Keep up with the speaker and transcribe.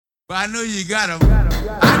But I know you got 'em.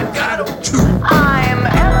 I got 'em too. I'm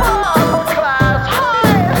upper class,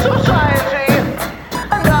 high society,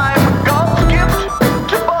 and I'm God's gift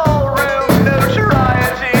to ballroom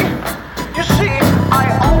notoriety. You see,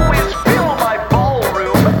 I always fill my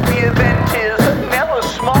ballroom. The event is never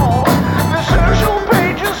small. The social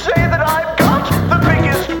pages say that I've got the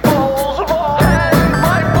biggest balls of all. And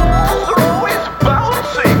my balls are always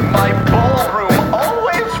bouncing, my ballroom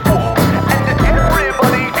always full, and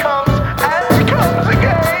everybody comes and comes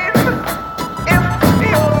again. If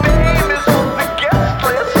your name is on the guest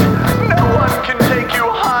list, no one can take you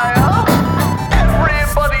higher.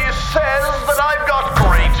 Everybody says that I've got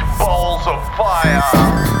great balls of fire.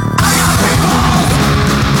 I got big balls.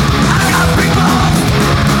 I got big balls.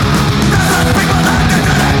 There's people that do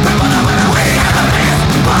that, people that we got the biggest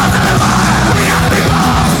balls of the fire. We got big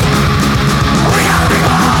balls. We got big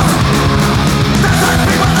balls. There's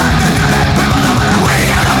people that do that, people that we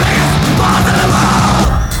got the biggest balls of the fire.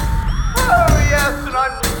 Oh yes, and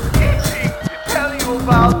I'm itching to tell you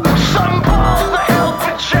about them. Some balls are held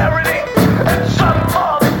for charity, and some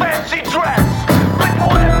for fancy dress. But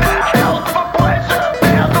when they're held for pleasure,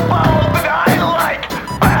 they're the balls that I like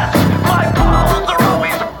best. My balls are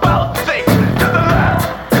always bouncing to the left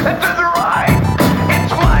and to the right.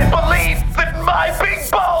 It's my belief that my big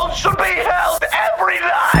balls should be held every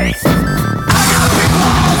night. I got big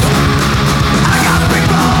balls. I got big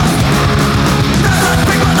balls. There's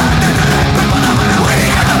people that do that, people that we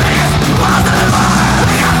got the biggest balls of the fire.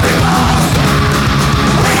 We got big balls.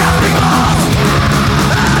 We got big balls.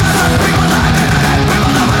 There's people that do that,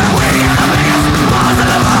 people that we got the biggest balls of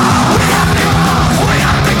the fire. We got big balls. We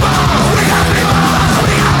got big balls. We got big balls. We got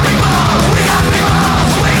big balls. We got big balls.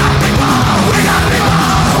 We got big balls. We got big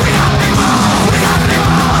balls. We got big balls. We got big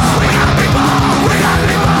balls. We got big balls. We got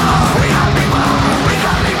big balls. We got big balls. We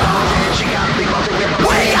got big balls. And she got big balls. We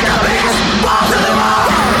got the biggest balls of them all.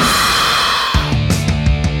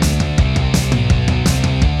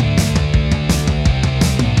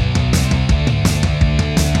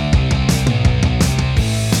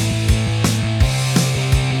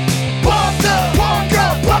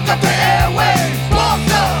 Walk up the airwaves. Walk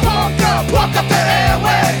up the airwaves. Walk up the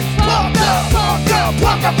airwaves.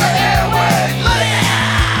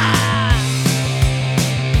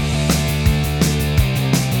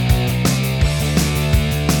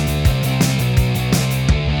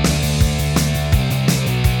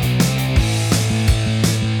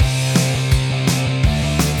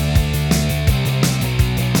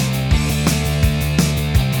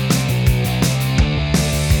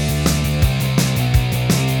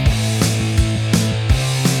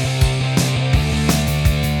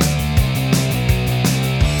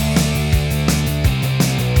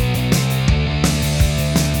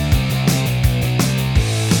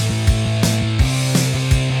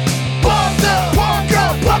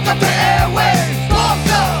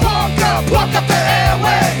 Walk up the airwaves. Walk up the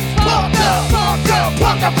airwaves.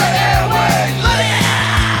 Walk up the airwaves.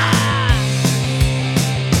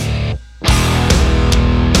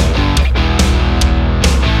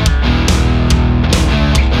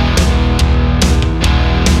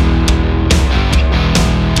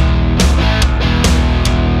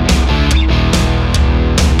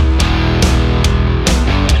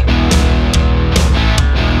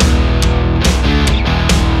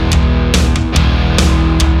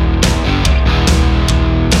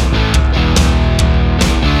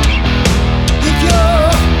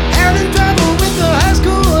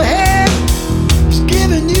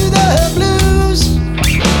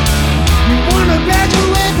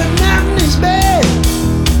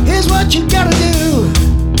 You gotta do.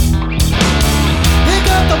 Pick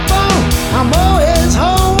up the phone, I'm always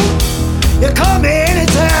home. You call me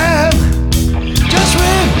anytime. Just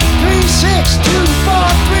ring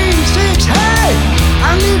 362-436. Hey,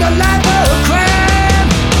 I need a life of crime.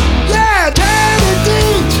 Yeah, dirty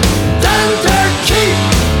deeds, done dirt cheap.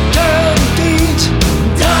 Dirty deeds,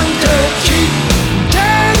 done dirt cheap.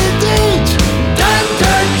 Dirty deeds, done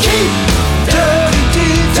dirt cheap. Dirty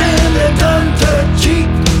deeds and they're done dirt cheap.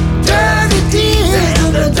 Dirty deeds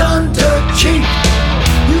and they're done dirt cheap.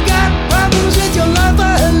 You got problems with your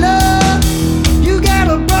lover and love. You got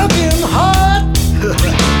a broken heart.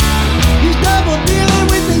 He's double dealing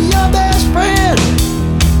with your best friend.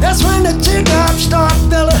 That's when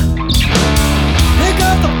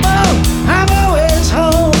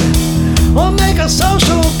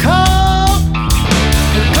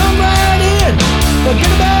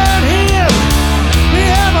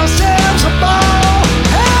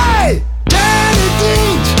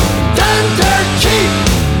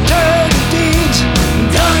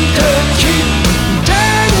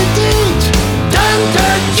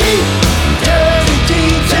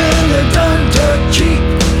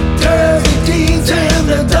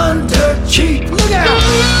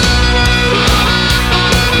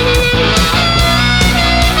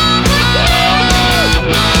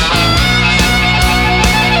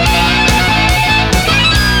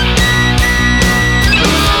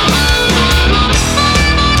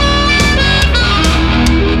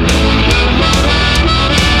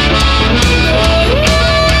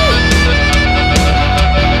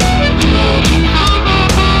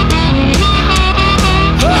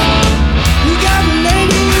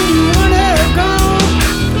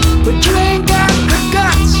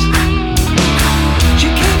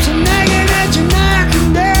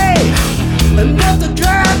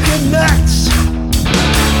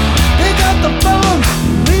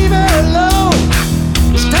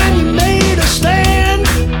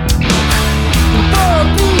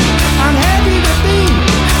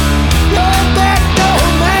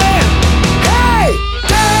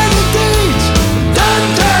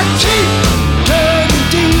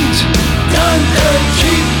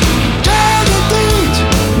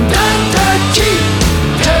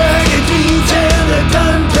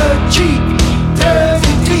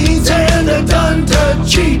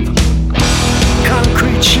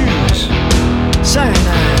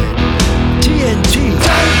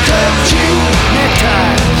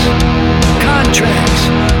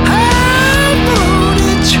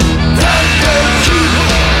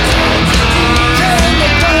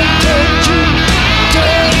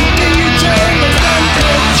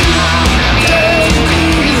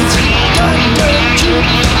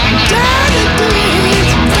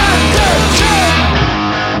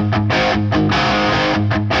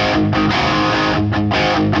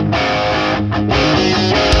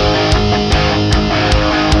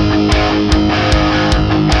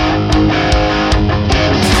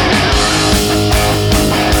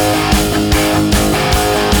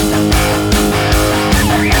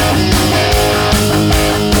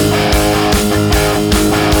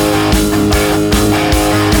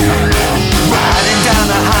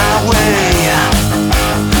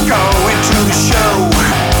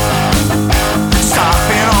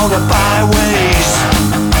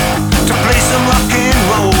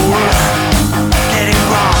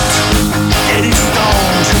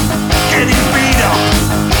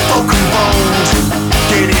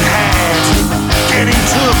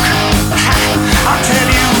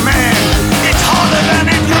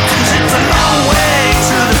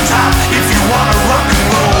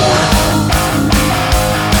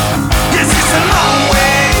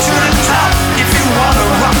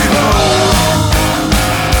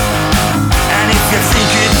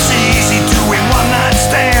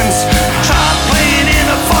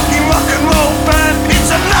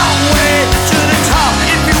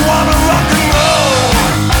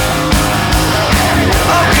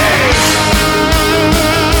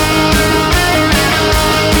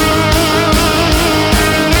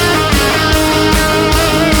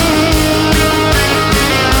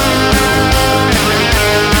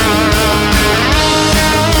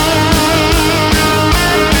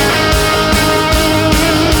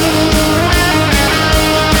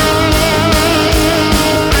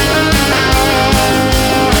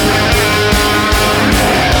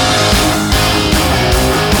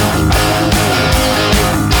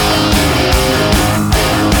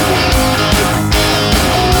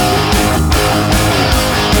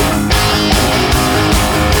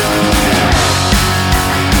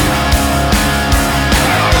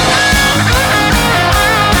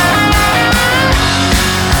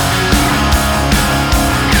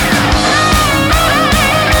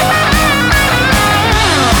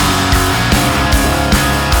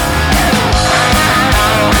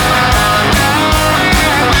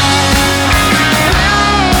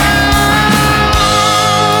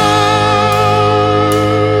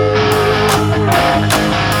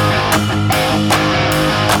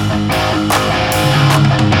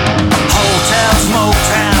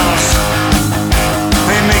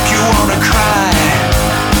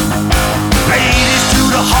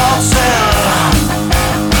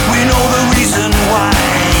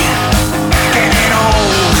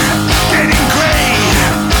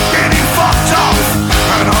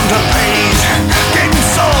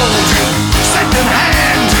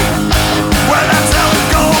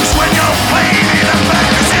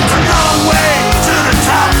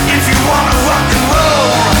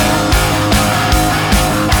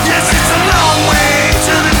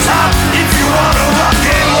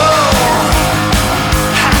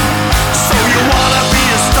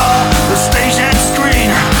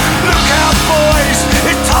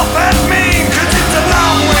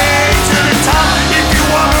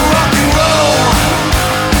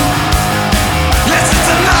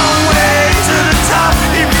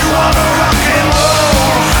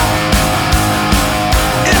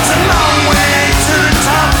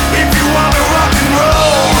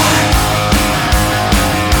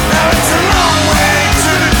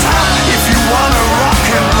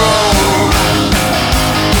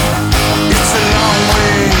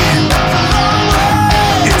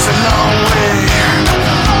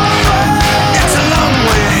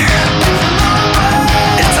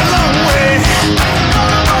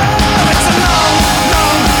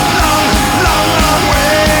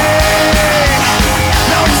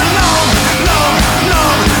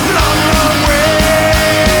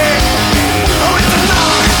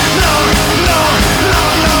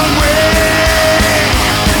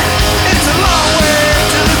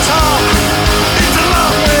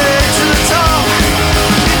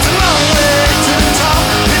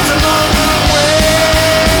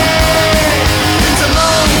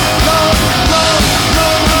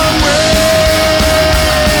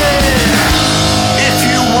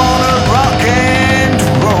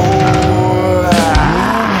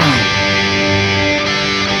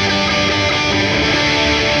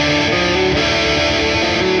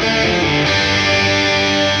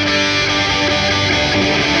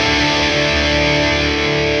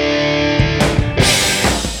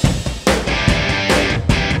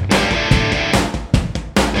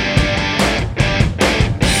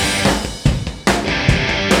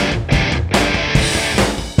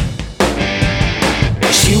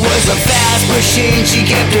She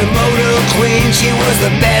kept her motor clean. She was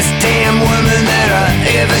the best damn woman that I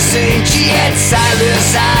ever seen. She had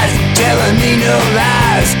sightless eyes, telling me no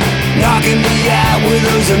lies, knocking me out with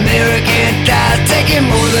those American thighs, taking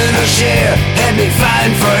more than her share, had me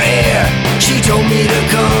fighting for air. She told me to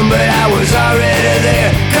come, but I was already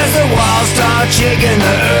there. Cause the walls started shaking,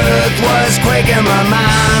 the earth was quaking, my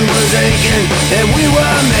mind was aching, and we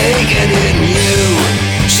were making it. And you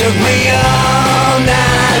shook me all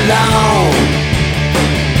night long.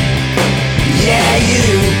 Yeah,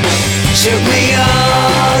 you shook me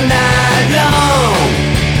all night long.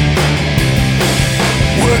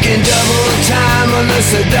 Working double time on the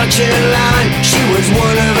seduction line. She was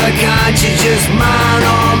one of a kind, she's just mine,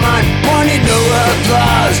 all mine. Wanted no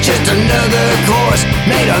applause, just another course.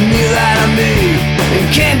 Made a meal out of me and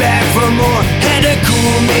came back for more. Had to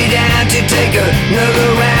cool me down to take another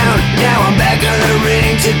round. Now I'm back in the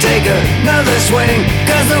ring to take another swing.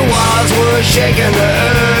 Cause the walls were shaking, the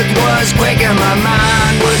earth was quaking, my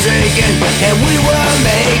mind was aching, and we were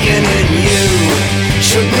making it. You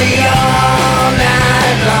shook me all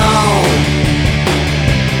night long.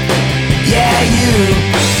 Yeah, you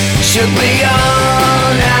shook me all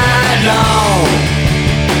night long,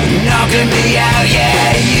 knocking me out.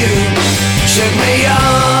 Yeah, you shook me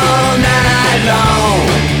all night long.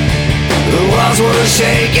 The walls were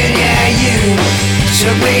shaking. Yeah, you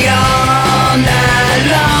shook me all night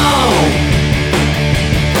long.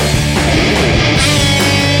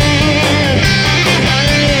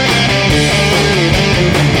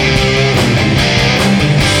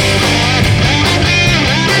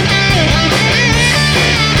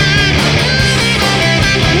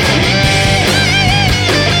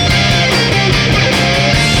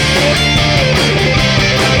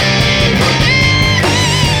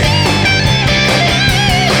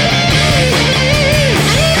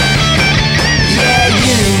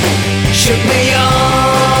 Shook me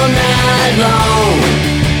all night long,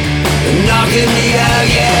 knocking me out.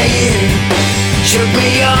 Yeah, you shook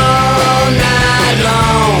me all night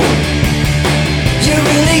long. You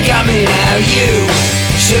really got me now. You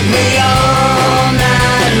shook me all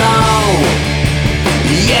night long.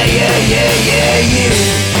 Yeah, yeah, yeah, yeah. You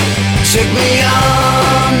shook me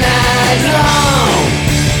all night long.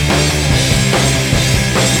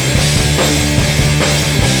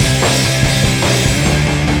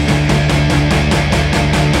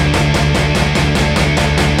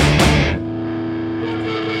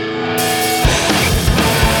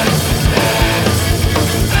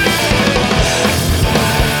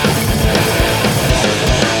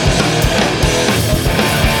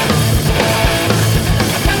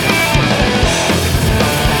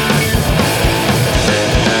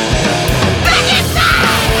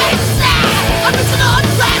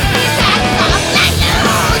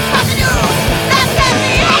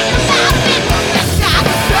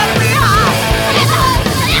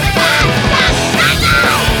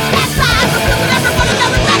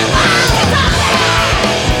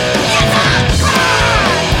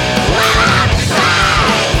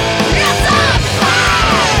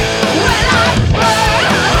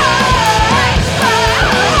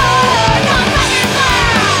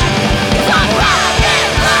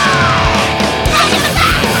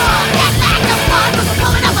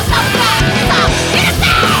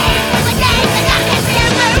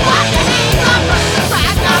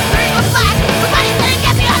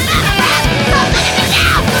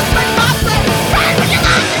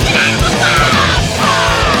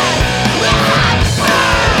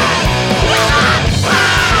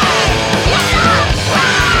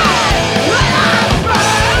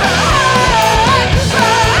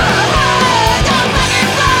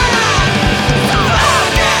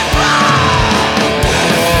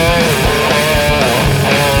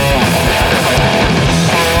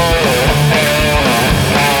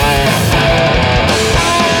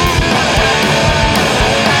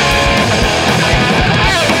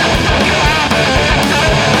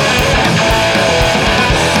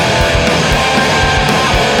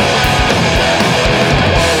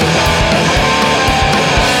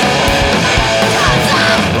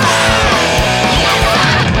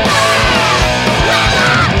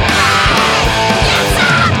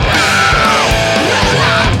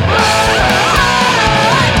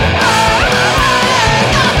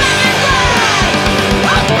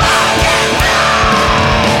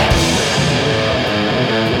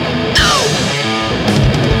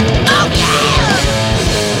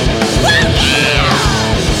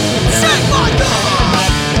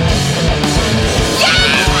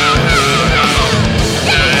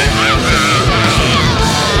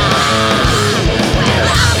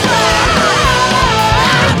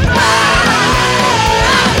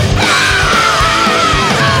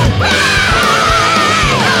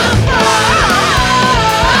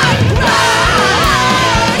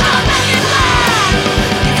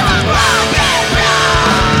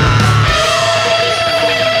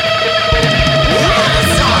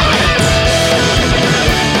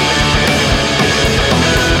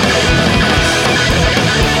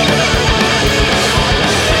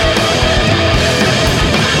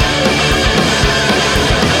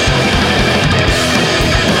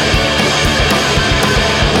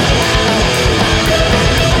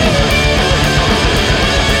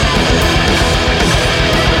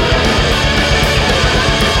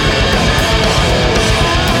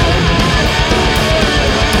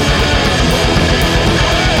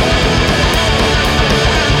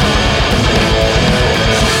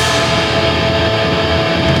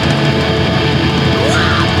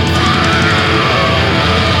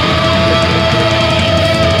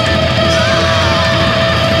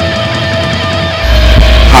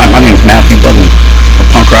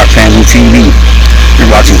 TV.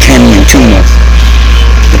 You're watching Kenny and Tuna.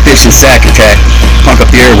 The Bitch and Sack Attack. Punk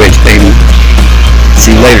up the airwaves, baby.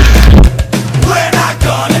 See you later. We're not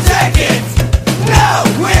gonna take it. No,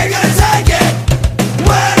 we're gonna take it.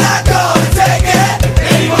 We're not gonna take it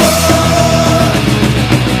anymore.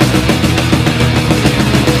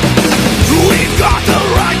 We've got the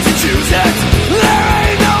right to choose it. There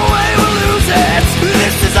ain't no way we'll lose it.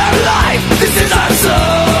 This is our life. This is our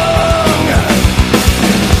song.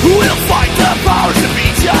 We'll fight the powers that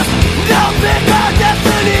beat us. Don't pick our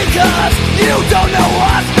destiny, 'cause you don't know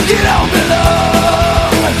us. You don't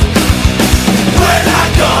belong. We're not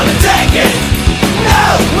gonna take it. No,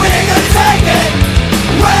 we ain't gonna take it.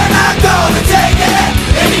 We're not gonna take it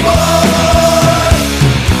anymore.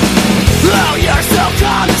 Oh, you're so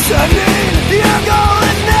condescending. Your goal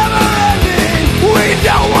is never ending. We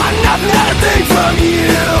don't want nothing from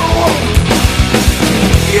you.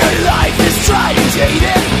 Your life is tried and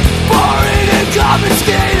jaded, boring and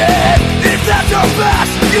confiscated. If that's your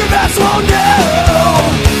best won't do.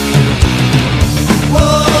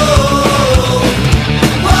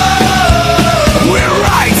 We're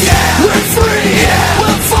right, yeah. We're free, yeah.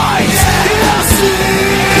 We'll fight, yeah. You'll see.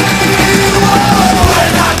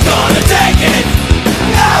 We're not gonna take it.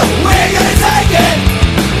 No, we're gonna take it.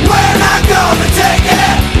 We're not gonna take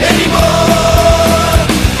it anymore.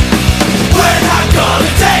 We're not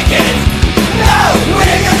gonna take it. No,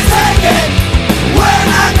 we're gonna take it. We're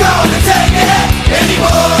not gonna take it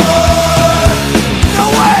anymore. No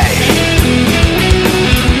way.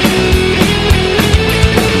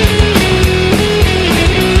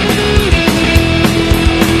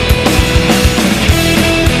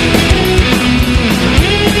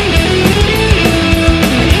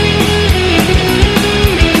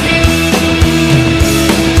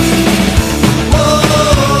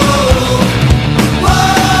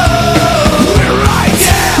 We're right,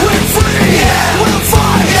 yeah. We're free, yeah. We'll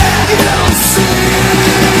fight, yeah. You'll see.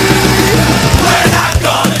 We're not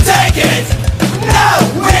gonna take it. No,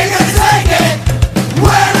 we're gonna take it.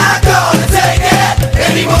 We're not gonna take it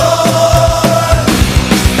anymore.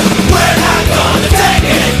 We're not gonna take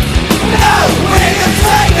it. No, we're gonna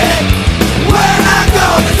take it. We're not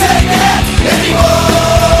gonna take it anymore.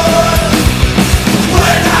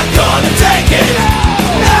 We're not gonna take it.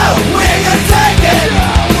 No, we're gonna take it.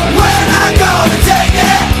 We're not gonna take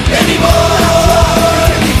it anymore.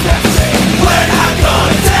 We're not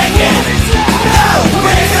gonna take it. No,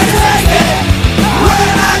 we're gonna take it.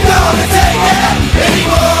 We're not gonna take it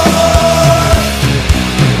anymore.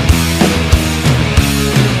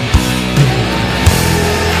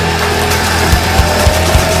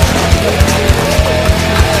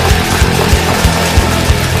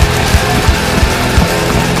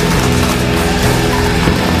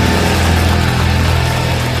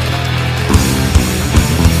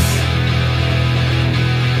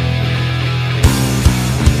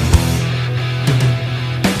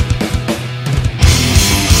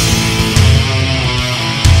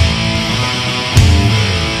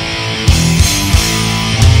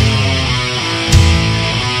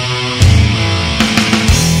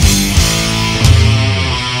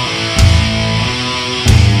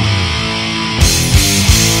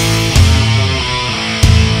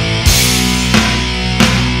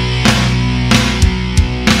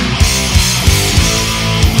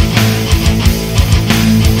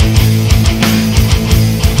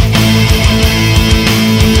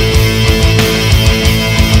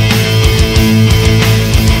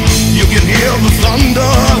 You can hear the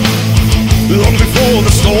thunder long before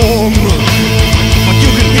the storm, but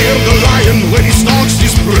you can hear the lion when he stalks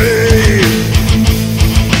his prey.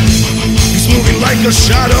 He's moving like a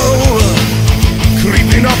shadow,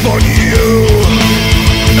 creeping up on you,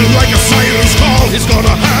 and like a siren's call, he's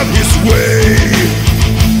gonna have his way.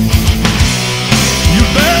 You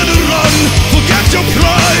better run, forget your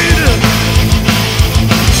pride.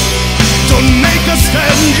 Don't make a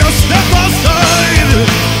stand, just step aside.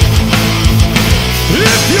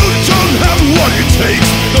 If you don't have what it takes,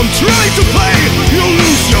 don't try to play, you'll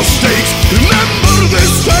lose your stakes. Remember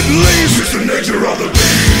this at least. It's the nature of the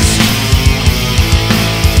beast.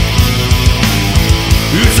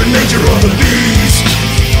 It's the nature of the beast.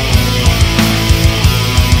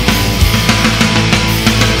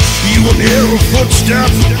 You will hear a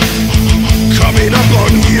footstep coming up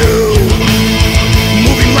on you,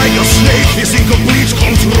 moving like a snake, he's in complete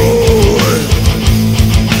control.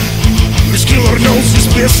 This killer knows his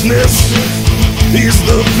business, he's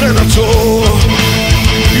the predator.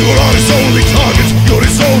 You are his only target, you're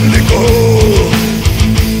his only goal.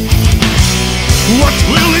 What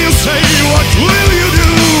will you say, what will you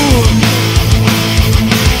do?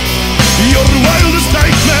 Your wildest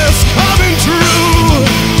nightmares come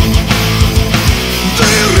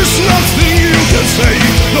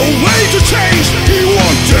change, he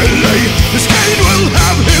won't delay. His cane will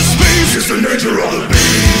have his space. It's the nature of the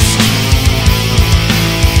beast.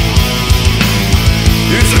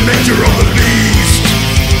 It's the nature of the beast.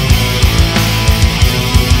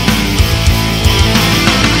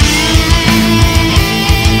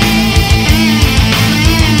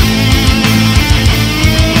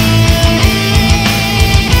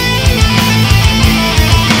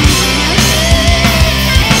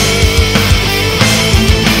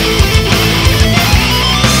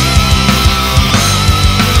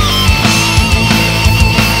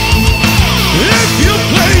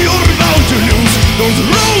 Don't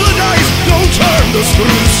roll the dice, don't turn the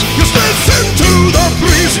screws. Just listen to the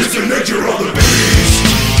breeze. It's the nature of the beast.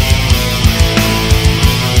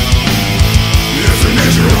 It's the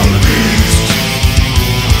nature of the beast.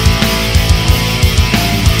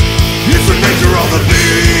 It's the nature of the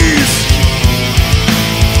beast.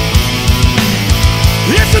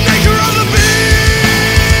 It's the nature of the beast.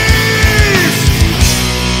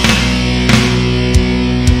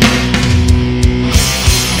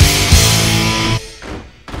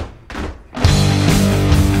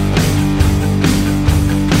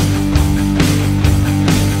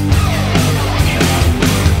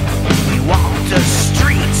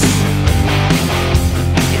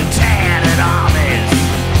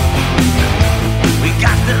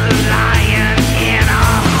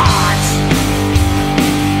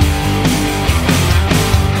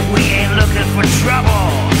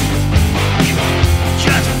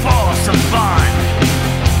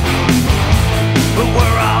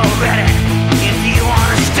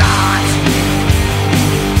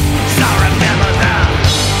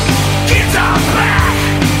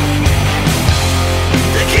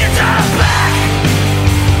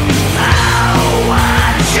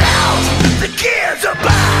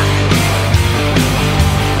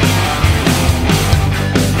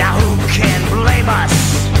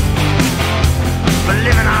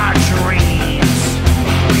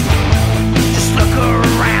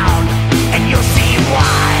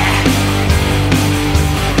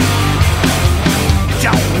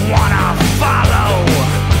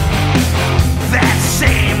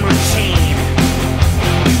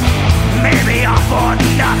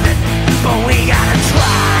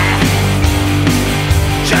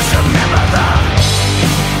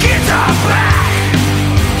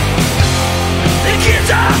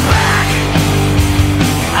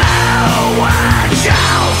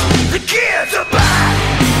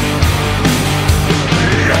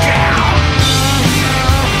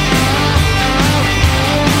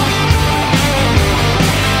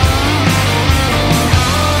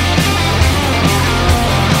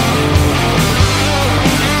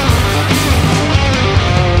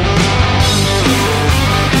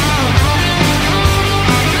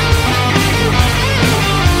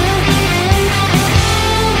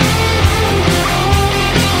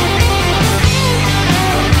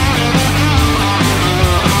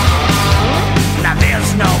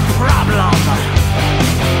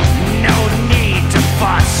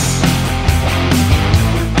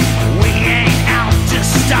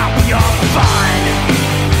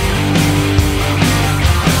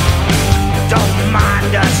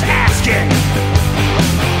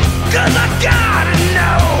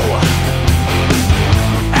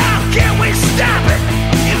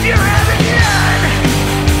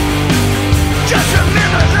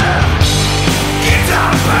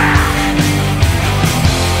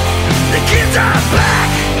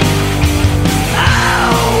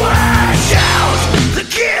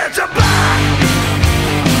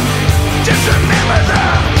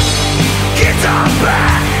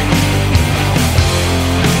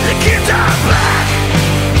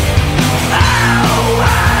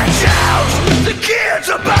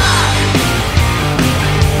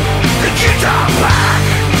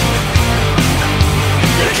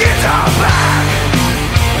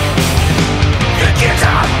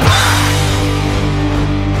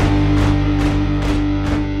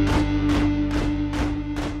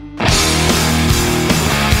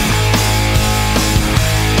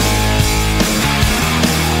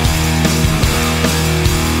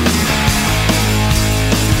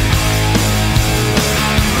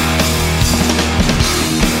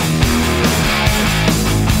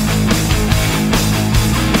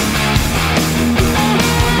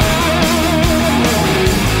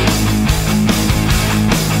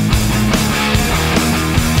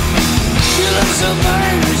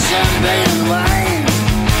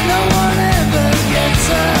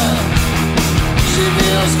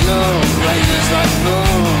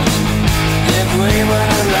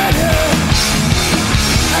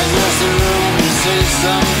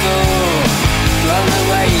 Some fool, blown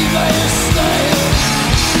away by a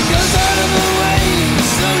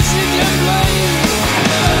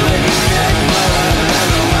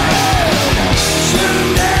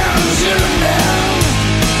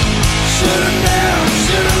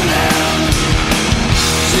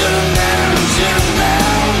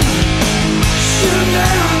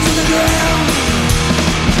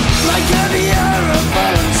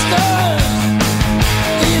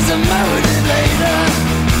out with it later.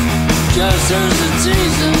 Just turns to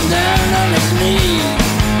tease him down on his knees.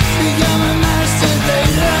 Become a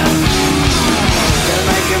masturbator. To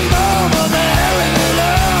make him fall for the hell of it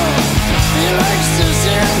all. He likes to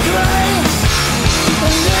see him cry.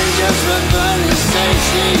 And then just for fun he says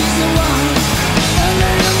she's the one. And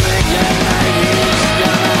then he'll make it like he's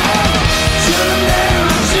gonna have. Shoot him down,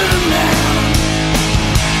 shoot him down.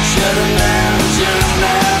 Shoot him down, shoot him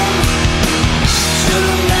down. Shoot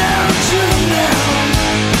him down, shoot him down.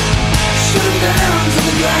 Shoot him down to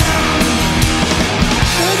the ground.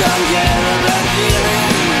 They don't care about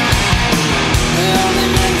feeling. They're only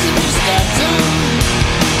meant to be stepped on.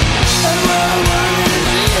 And we're all one in the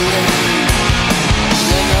feeling.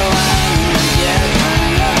 They go on and get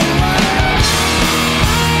hung up.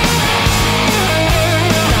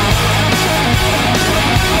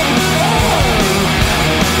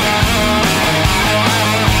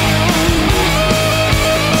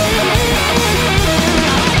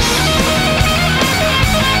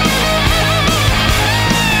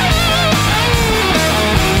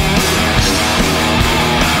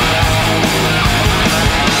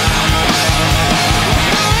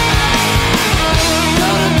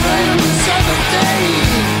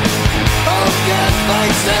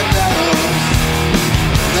 Fights their battles.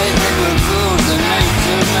 They think we're fools and make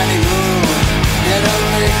too many rules. It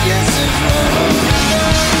only gets us wrong.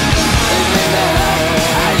 They say they're hot,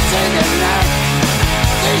 I say they're not.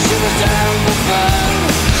 They shoot us down for fun.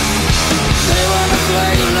 They wanna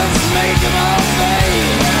play, let's make them all pay.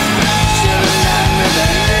 Shoot them down with a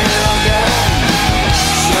little gun.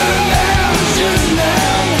 Shoot them down, shoot them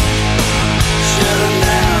down. Shoot them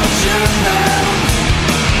down, shoot them down.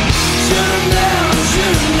 Shoot him down,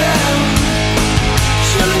 shoot him down.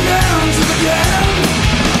 Shoot him down to the ground.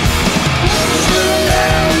 Shoot him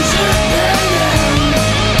down, shoot him down.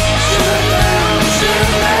 Shoot him down, shoot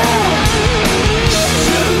him down.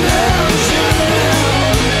 Shoot him down, shoot him down.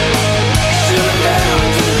 Shoot him down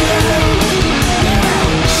to the ground.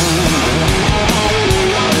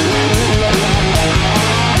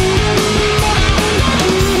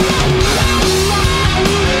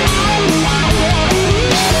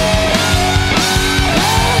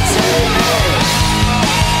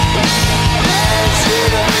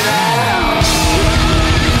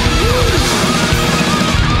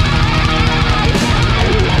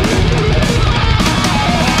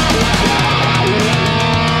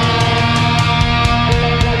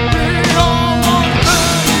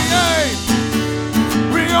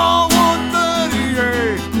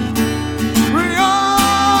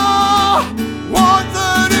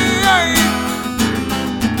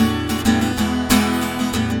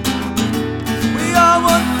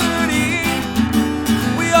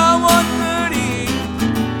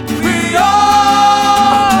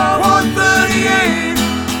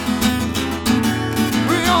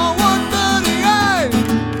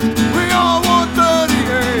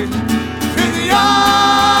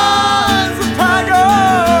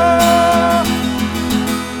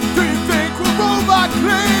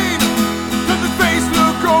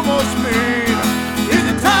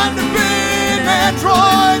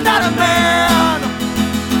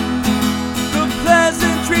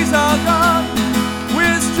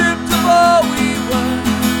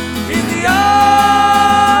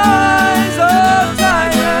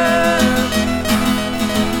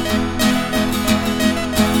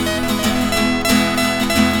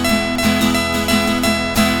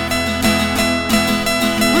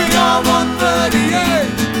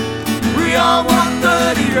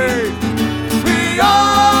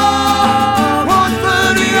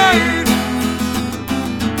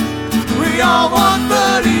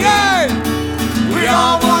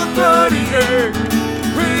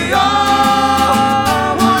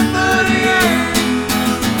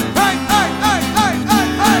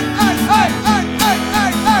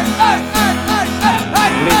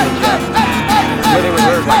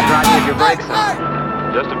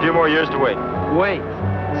 Just a few more years to wait. Wait.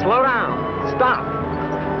 Slow down. Stop.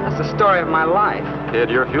 That's the story of my life. Kid,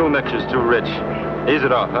 your fuel mixture's too rich. Ease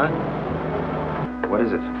it off, huh? What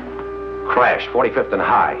is it? Crash, 45th and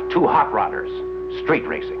High. 2 hot rodders. Street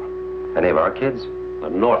racing. Any of our kids? The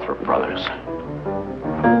Northrop brothers.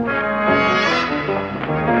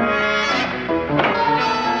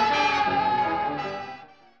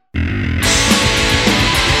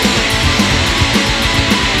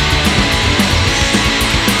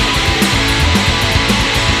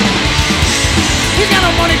 He's got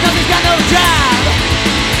no money 'cause he's got no job.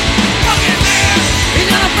 Fucking man. He's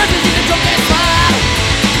got no friends 'cause he's a drunk ass wild.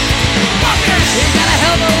 Fucking. He's got a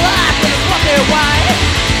hell of a life with a fucking wife.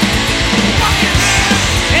 Fucking man.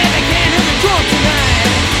 If he can, he'll be drunk tonight.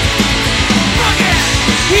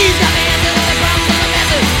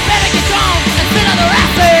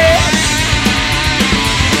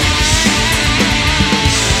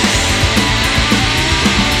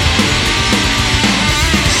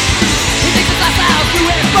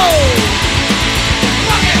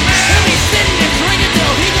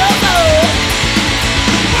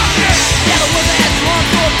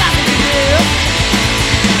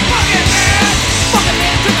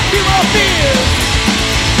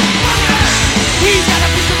 He's got a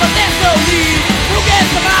picture, but there's no need. Who gets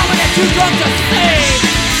the out when they're too drunk to save?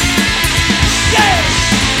 Yeah!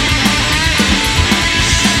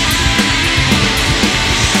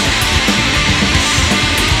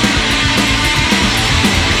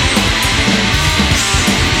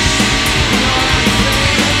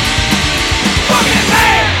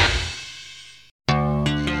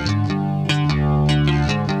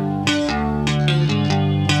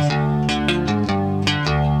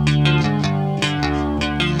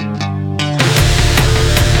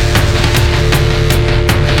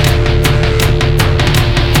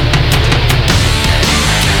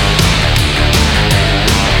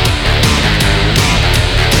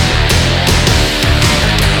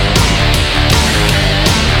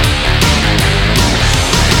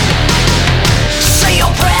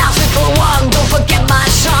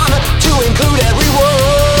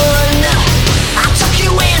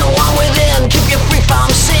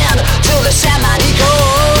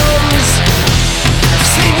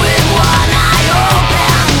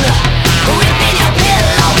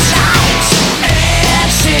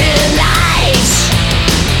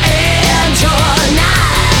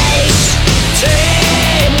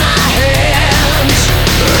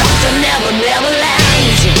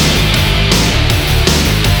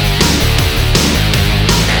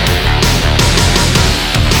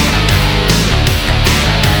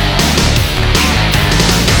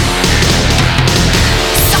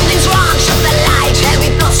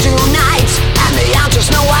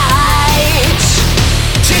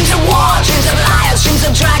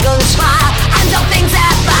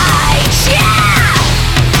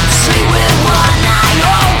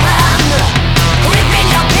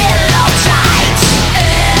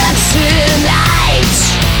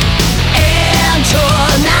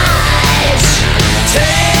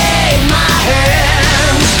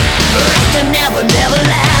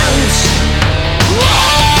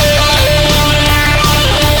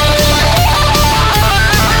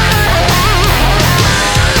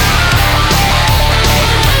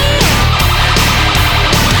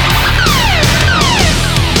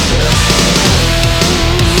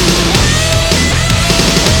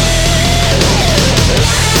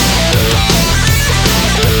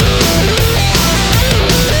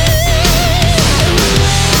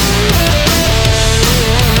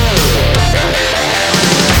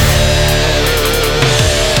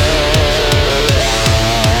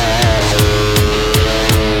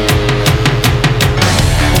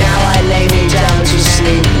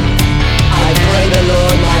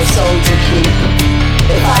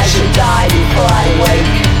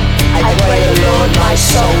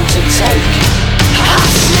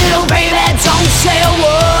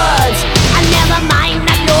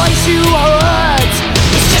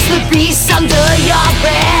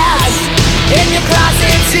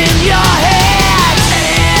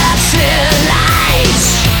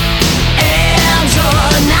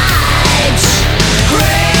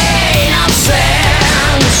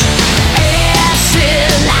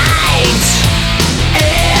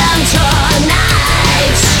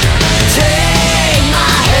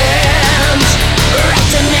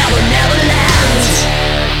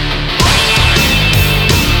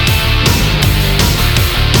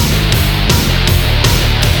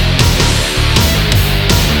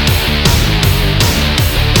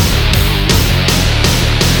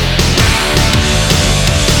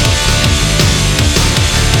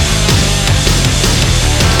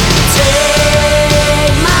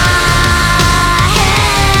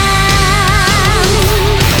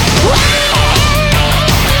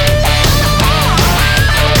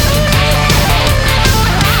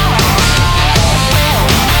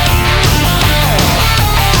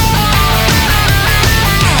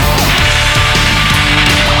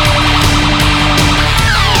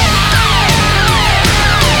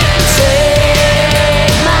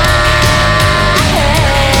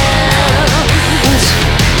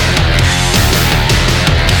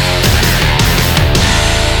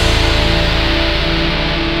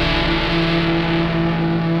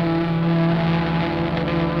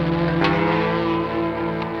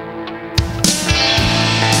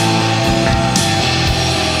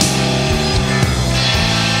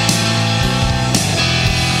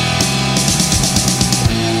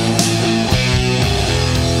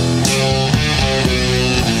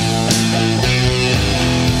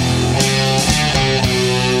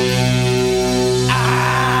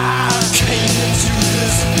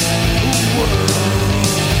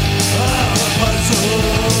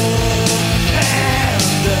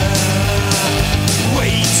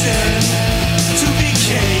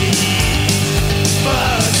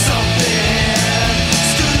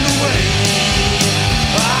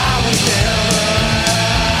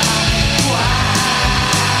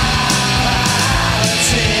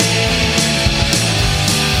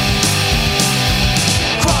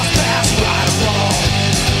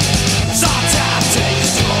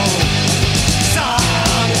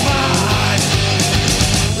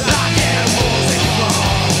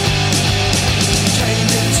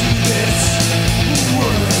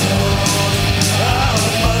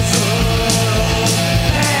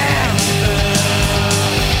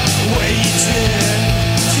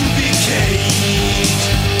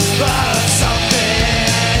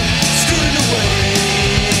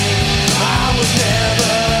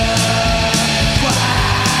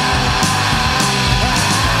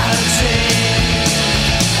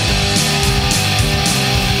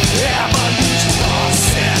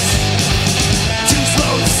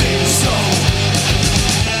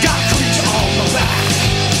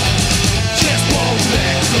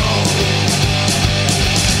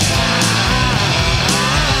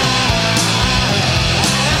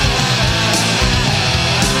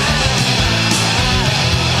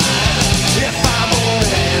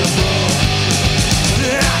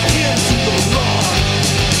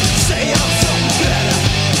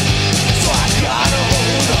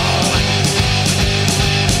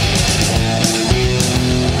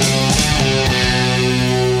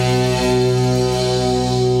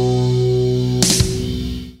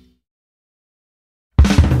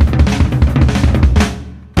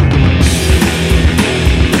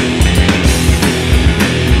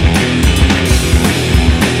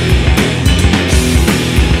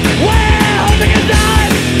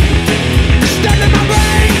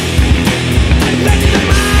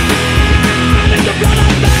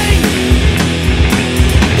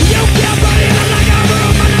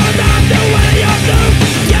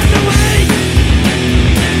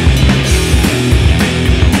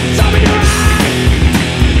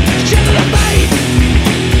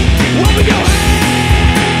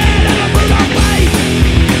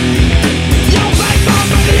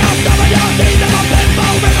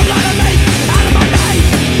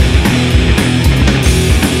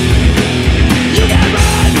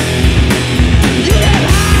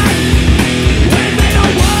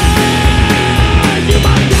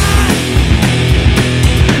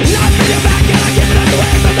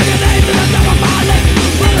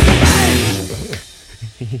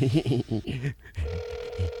 Hello?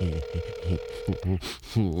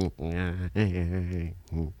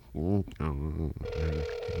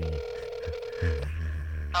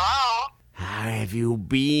 How have you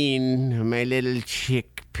been, my little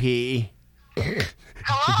chickpea?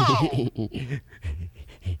 Hello?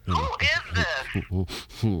 Who is this?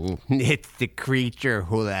 It's the creature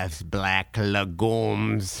who loves black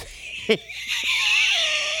legumes. What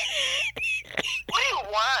do you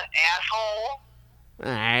want, asshole?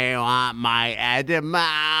 I want my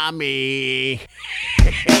edamame.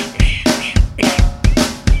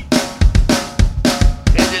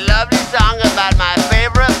 It's a lovely song about my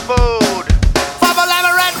favorite food. Fubble,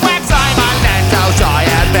 red wax, I'm on lento, soy,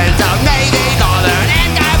 and bento, navy, northern,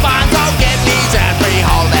 and garbanzo, kidneys, and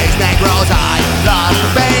frijoles, negros. I love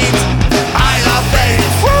beans. I love beans.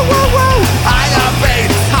 Woo, woo, woo. I love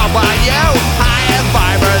beans. How about you? I am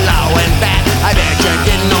fiber low and fat. I bet you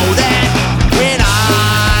didn't know that. When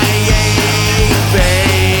I eat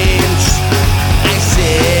beans, I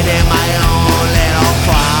sit in my own little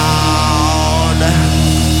crowd.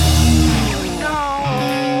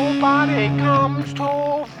 Nobody comes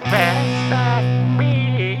to fast at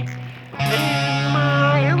me in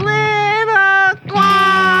my little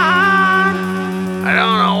crowd. I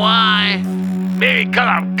don't know why. Maybe because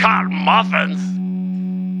I'm cotton muffins.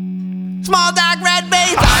 Small dark red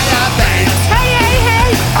beans. I love beans. Hey, hey,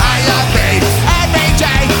 hey. I love beans.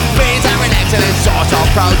 FHA. Beans are an excellent source of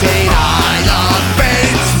protein. I love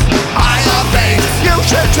beans. I love beans. You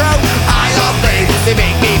should too. I love beans. They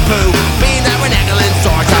make me poo. Beans are an excellent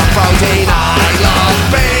source of protein. I love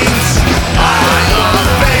beans. I love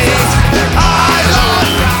beans. I love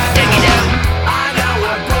Dig it out. I know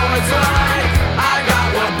what boys like. I got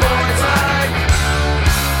what boys like.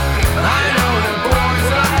 I know what boys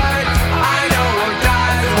like. I know what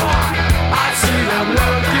guys want.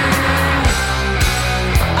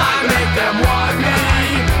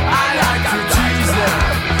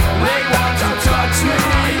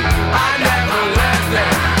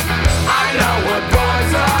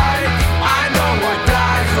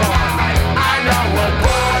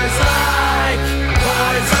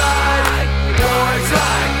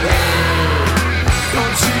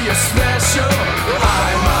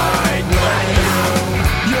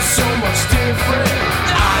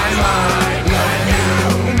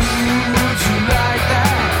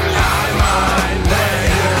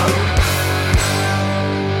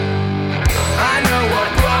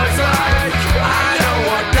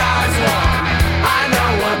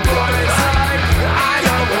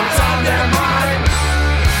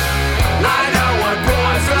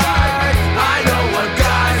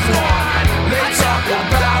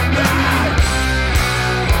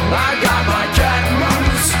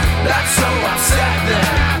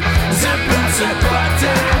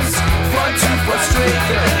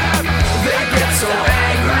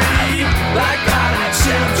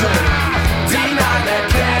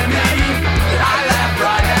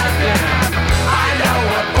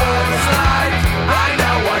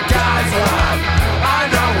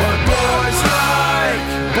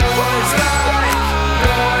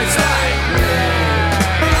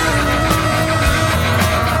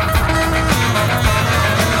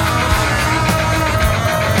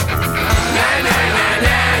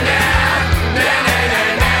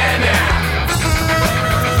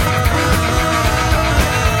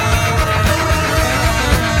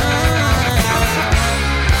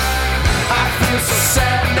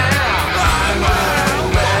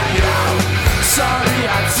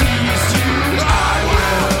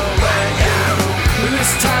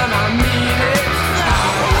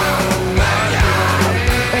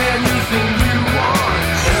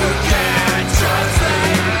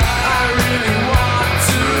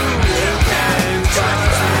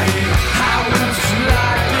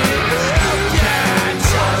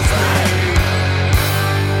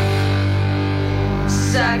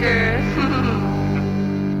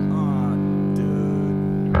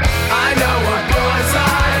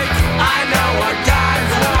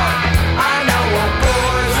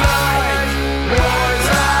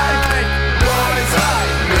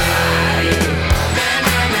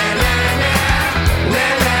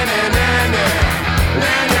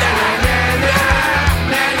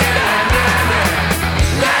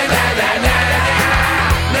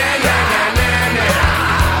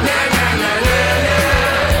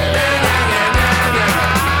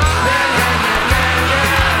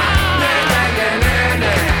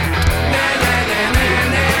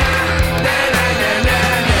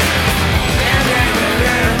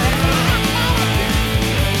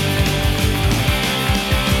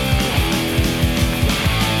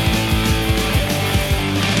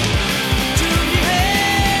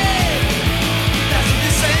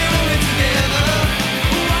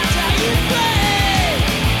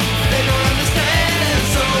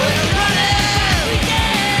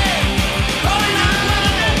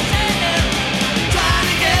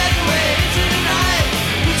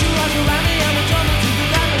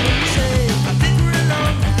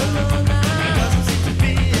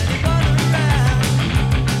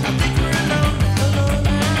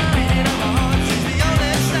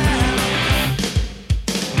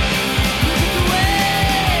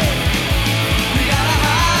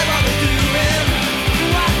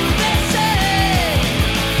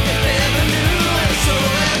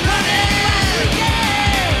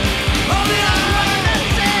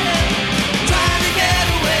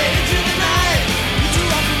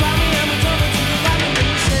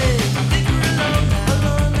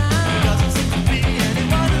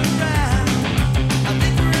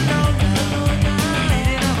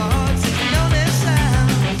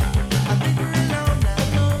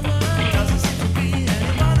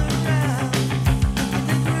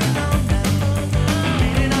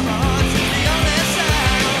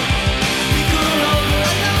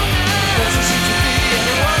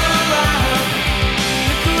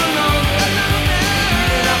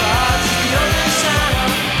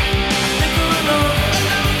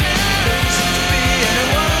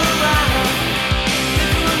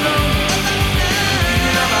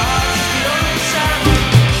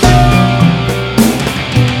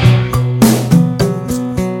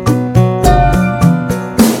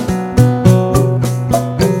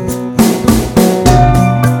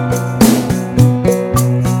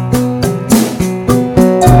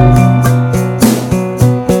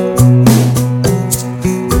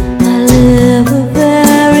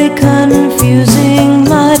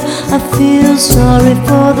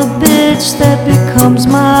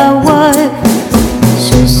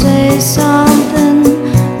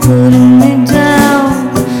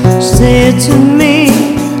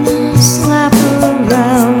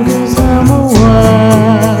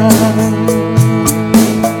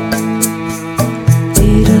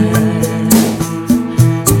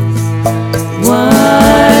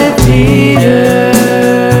 beater.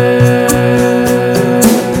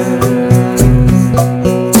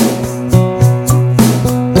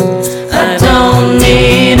 I don't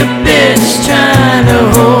need a bitch trying to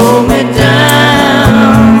hold me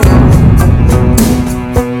down.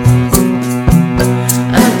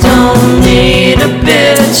 I don't need a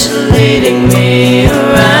bitch leading me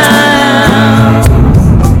around.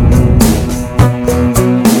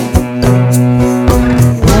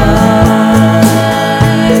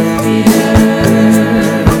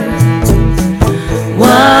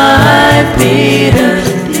 Wife beater,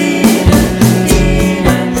 beater,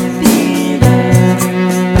 beater, beater.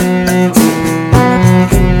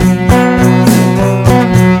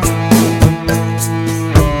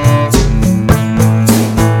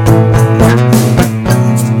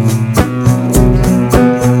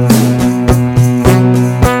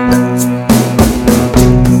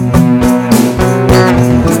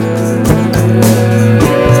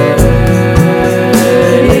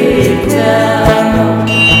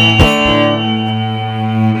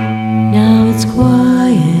 Now it's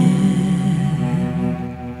quiet.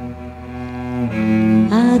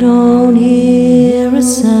 I don't hear a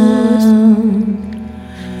sound.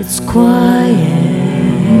 It's quiet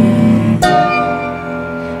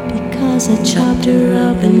because I chopped her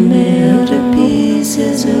up and nailed her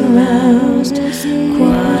pieces aroused.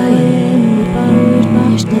 Quiet,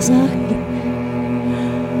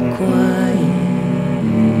 quiet.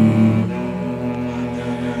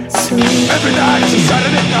 So Every night is a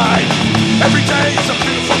Saturday night. Every day is a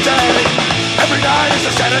beautiful day. Every night is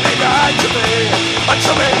a Saturday night to me.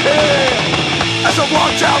 Until me. As I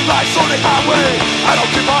walk down life's only highway, I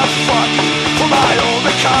don't give a fuck. For my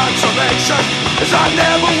only consolation is I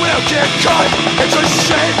never will get caught. It's a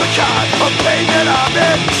shame the kind of pain that I'm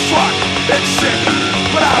in. Fuck, it's sick.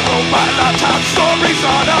 But I wrote my lifetime stories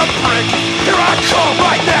on a brick. Here I come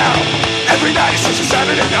right now. Every night is just a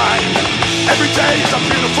Saturday night. Every day is a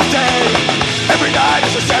beautiful day. Every night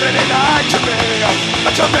is a Saturday night to me.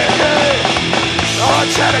 To me. Oh, I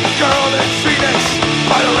had a girl in Phoenix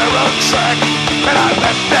by the railroad track, and I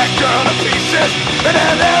left that girl to pieces in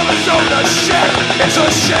an Arizona shack. It's a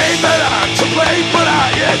shame that I'm to blame, but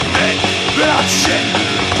I admit that I'm shit.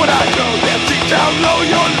 But I know that deep down low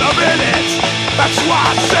you're loving it. That's why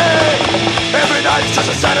I say every night is just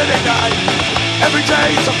a Saturday night. Every day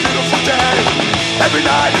is a beautiful day. Every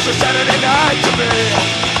night is a Saturday night to me.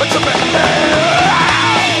 But to me,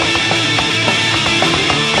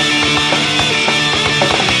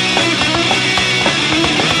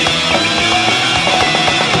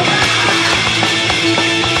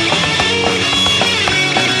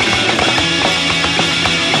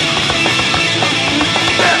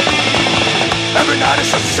 every night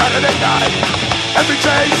is a Saturday night. Every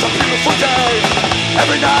day is a beautiful day.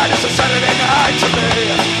 Every night is a Saturday night to me.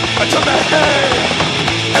 To me.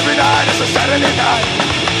 Every night is a Saturday night.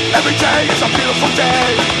 Every day is a beautiful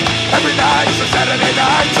day. Every night is a Saturday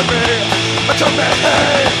night to me. To me.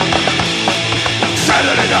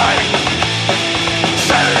 Saturday night.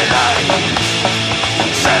 Saturday night.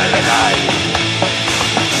 Saturday night.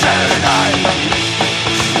 Saturday night.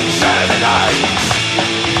 Saturday night.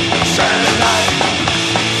 Saturday night.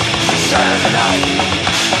 Saturday night.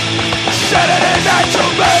 Saturday night to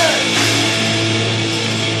me.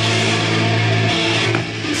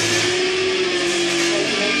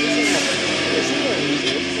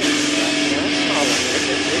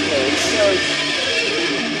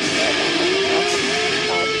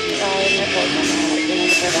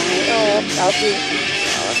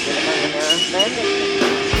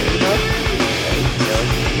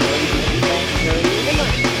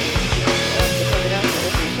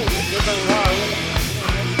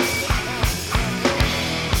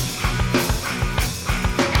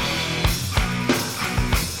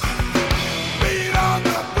 Beat on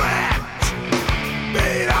the brat.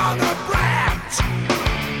 Beat on the brat.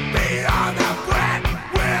 Beat on the brat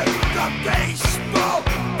with the baseball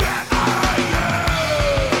bat.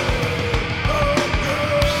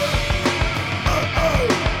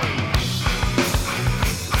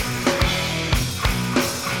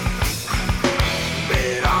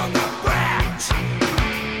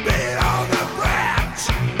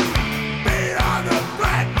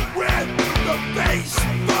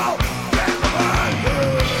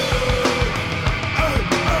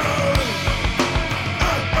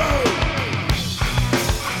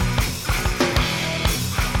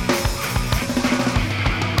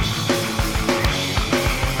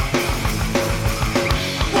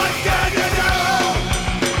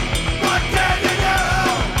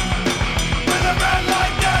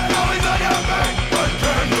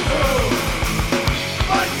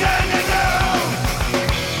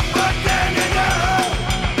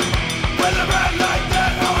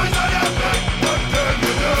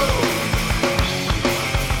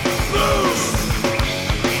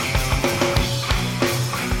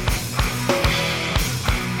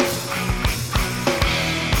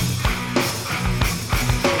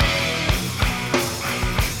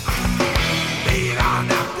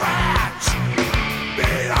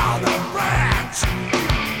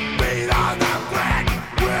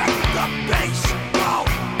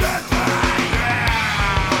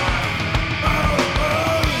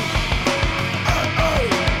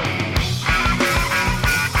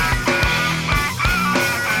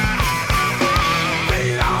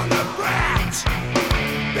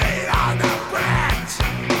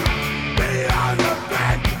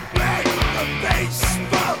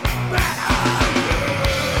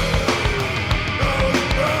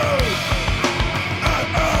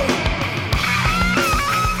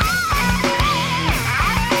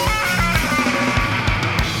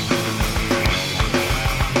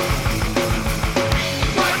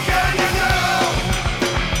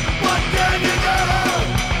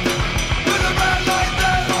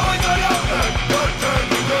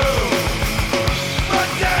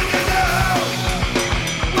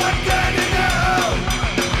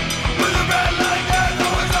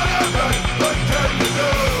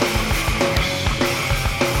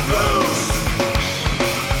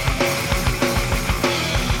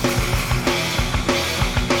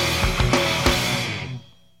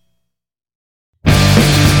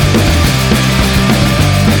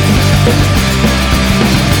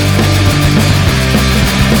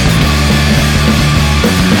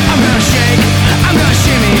 I'm gonna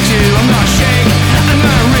shimmy too, I'm gonna shake, I'm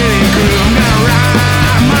gonna really groove, I'm gonna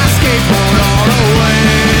ride my skateboard all the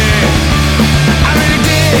way. I really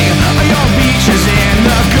dig your beaches and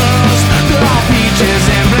the girls, they're all peaches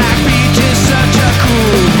and black beaches, such a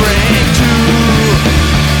cool breakthrough.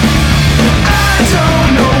 I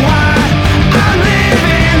don't know why I'm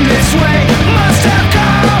living this way, must have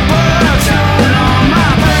carpal tunnel on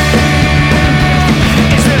my brain.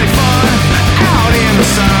 It's really fun out in the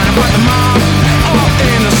sun, but the mom up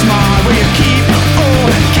in the smog where you keep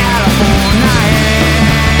old California.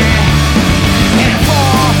 And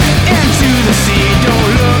fall into the sea,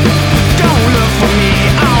 don't look for me,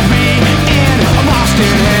 I'll be in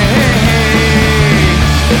Boston.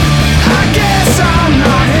 I guess I'm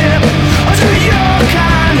not hip to your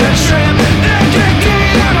kind of trip.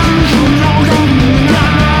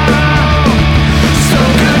 So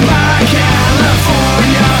goodbye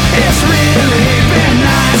California, it's really been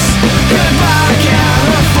nice. Goodbye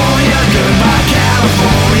California,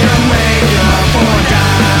 wake up or die.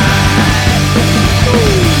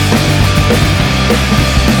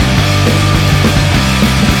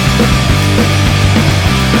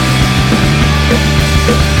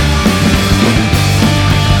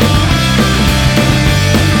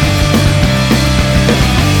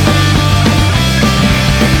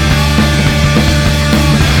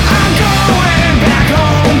 I'm going back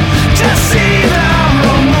home to see the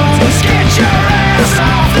Ramones. Get your ass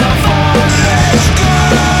off the phone, let's go.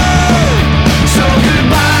 So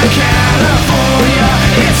goodbye California,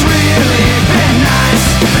 it's really been nice.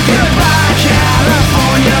 Goodbye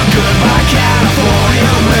California,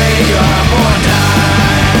 wake up or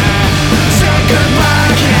die. Say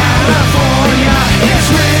goodbye California, it's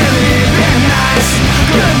really been nice.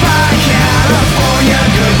 Goodbye California,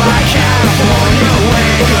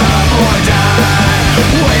 wake up or die.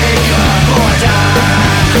 Wake up or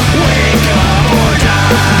die. Wake up or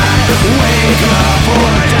die. Wake up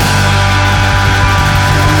or die.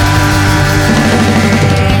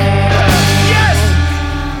 Yes!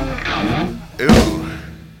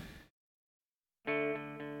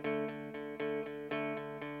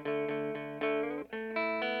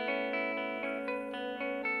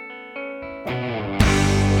 Ooh.